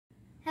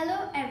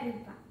Hello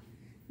everyone.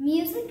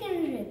 Music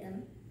and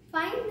rhythm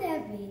find their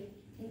way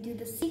into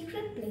the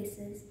secret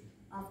places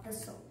of the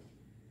soul.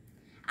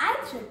 I,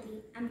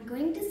 DHRITI, am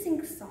going to sing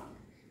a song,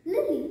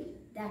 Lily,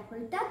 that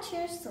will touch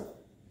your soul.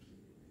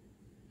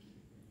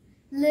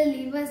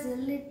 Lily was a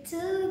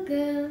little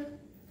girl,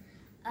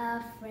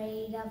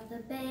 afraid of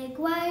the big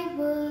wide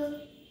world.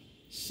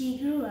 She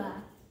grew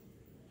up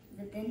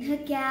within her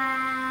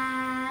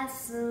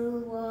castle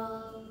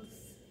walls.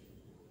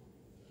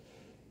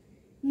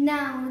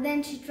 Now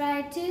then she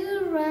tried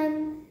to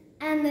run,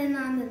 and then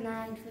on the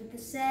night with the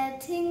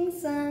setting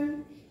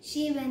sun,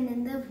 she went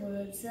in the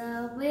woods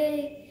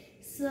away,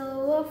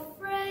 so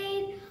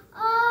afraid,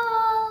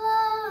 all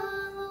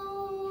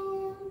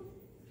alone.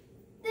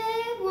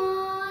 They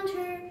warned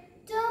her,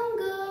 don't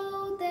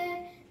go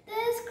there,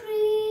 there's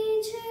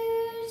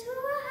creatures who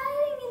are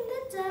hiding in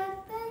the dark.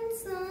 Then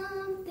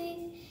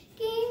something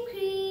came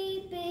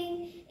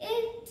creeping,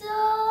 it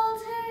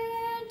told her,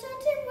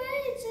 don't you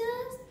worry,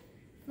 just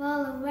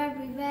follow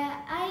everywhere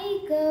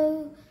I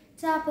go,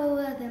 top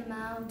over the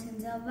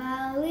mountains or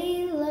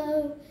valley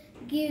low.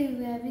 Give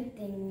you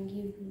everything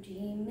you've been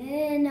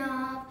dreaming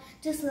of,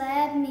 just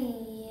let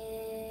me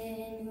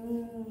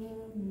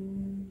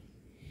in.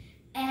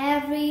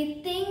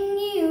 Everything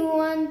you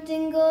want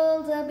in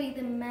gold will be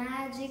the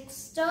magic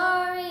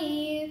story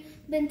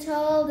you've been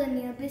told,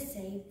 and you'll be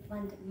safe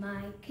under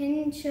my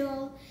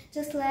control,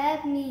 just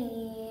let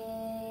me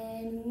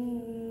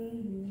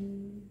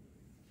in.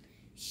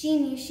 She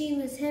knew she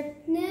was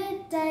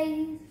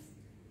hypnotized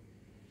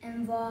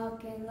and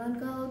walking on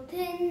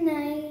golden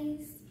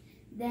ice.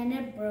 Then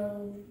it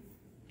broke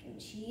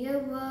and she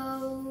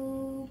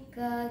awoke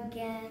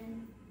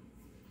again.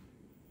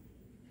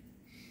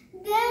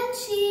 Then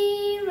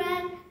she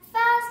ran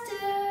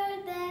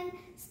faster than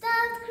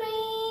started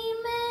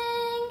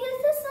screaming, is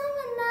there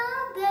someone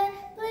out there?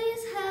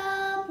 Please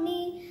help me,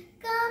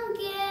 come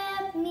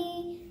get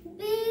me.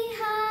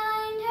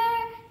 Behind her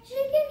she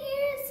can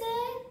hear it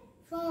say,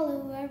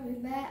 follow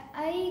everywhere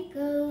I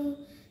go,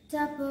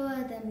 top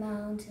over the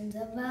mountains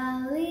or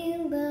valley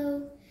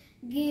low.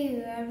 Give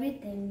you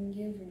everything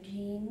you've been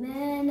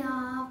dreaming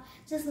of,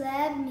 just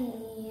let me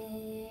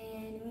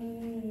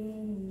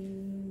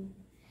in.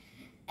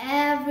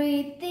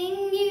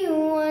 Everything you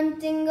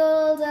want in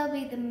gold will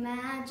be the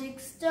magic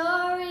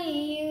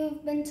story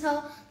you've been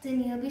told,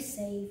 then you'll be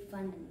safe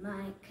under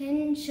my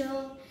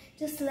control,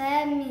 just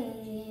let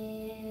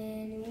me in.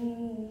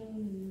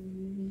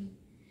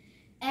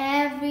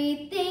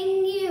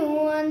 Everything you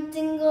want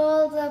in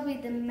gold will be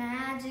the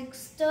magic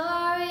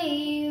story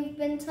you've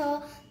been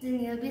told, then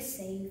you'll be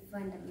safe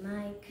under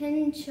my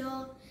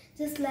control,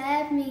 just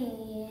let me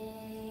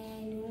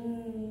in.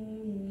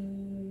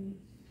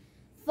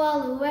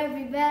 Follow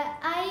everywhere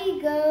I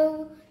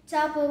go,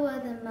 top over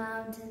the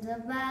mountains or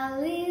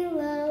valley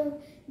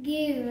low.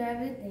 Give you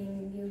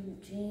everything you've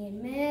been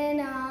dreaming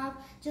of,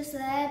 just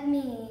let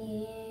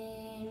me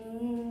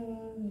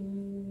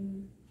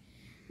in.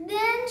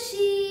 Then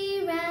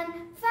she ran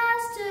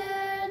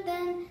faster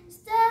than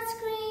started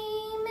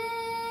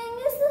screaming,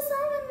 is there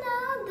someone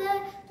out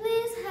there?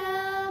 Please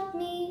help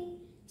me,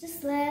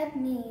 just let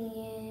me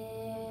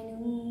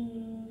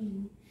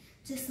in.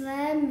 Just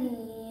let me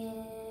in.